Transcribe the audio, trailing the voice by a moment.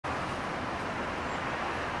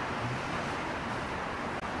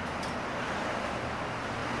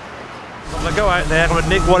I'm going to go out there, I'm going to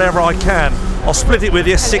nick whatever I can. I'll split it with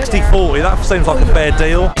you 60-40, that seems like a fair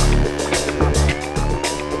deal.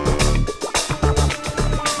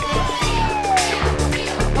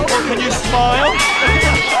 Can you smile?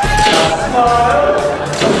 Smile.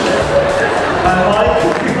 And Mike,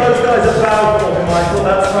 you those guys are bound for me, Michael.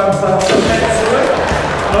 That's fantastic. Excellent.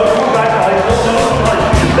 No, come back, Michael. No,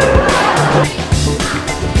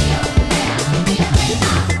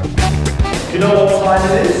 Do you know what time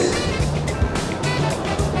it is?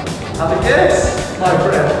 Have a guess, my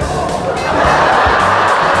friend.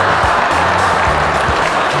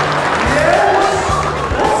 Yes!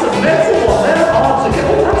 That's a metal one. They're hard to get.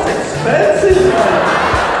 Oh, that's expensive, Mike.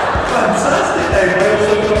 Fantastic. Anyway,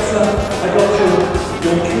 I got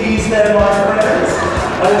your keys there, my friends.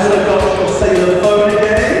 I also got your sailor phone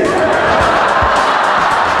again.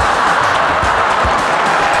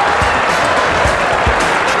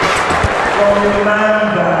 From your man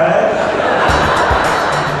bag.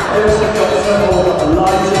 I also got several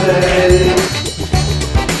lighter there.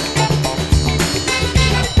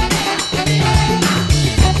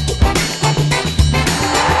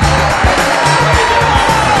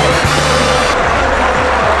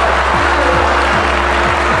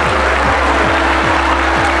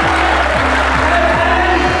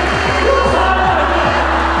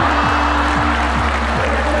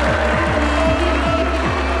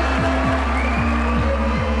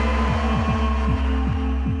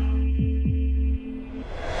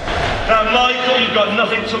 Now, Michael, you've got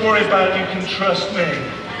nothing to worry about. You can trust me.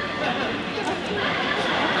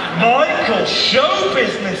 Michael, show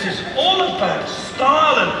business is all about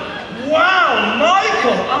style and wow,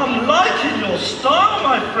 Michael, I'm liking your style,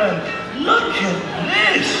 my friend. Look at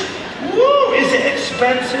this. Woo! Is it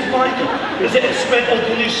expensive, Michael? Is it expensive? Oh,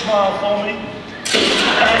 can you smile for me?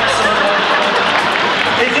 Excellent, Michael.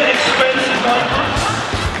 Is it expensive, Michael?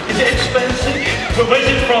 Is it expensive? But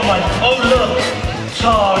where's it from, Michael? Oh, look.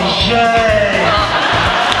 Target!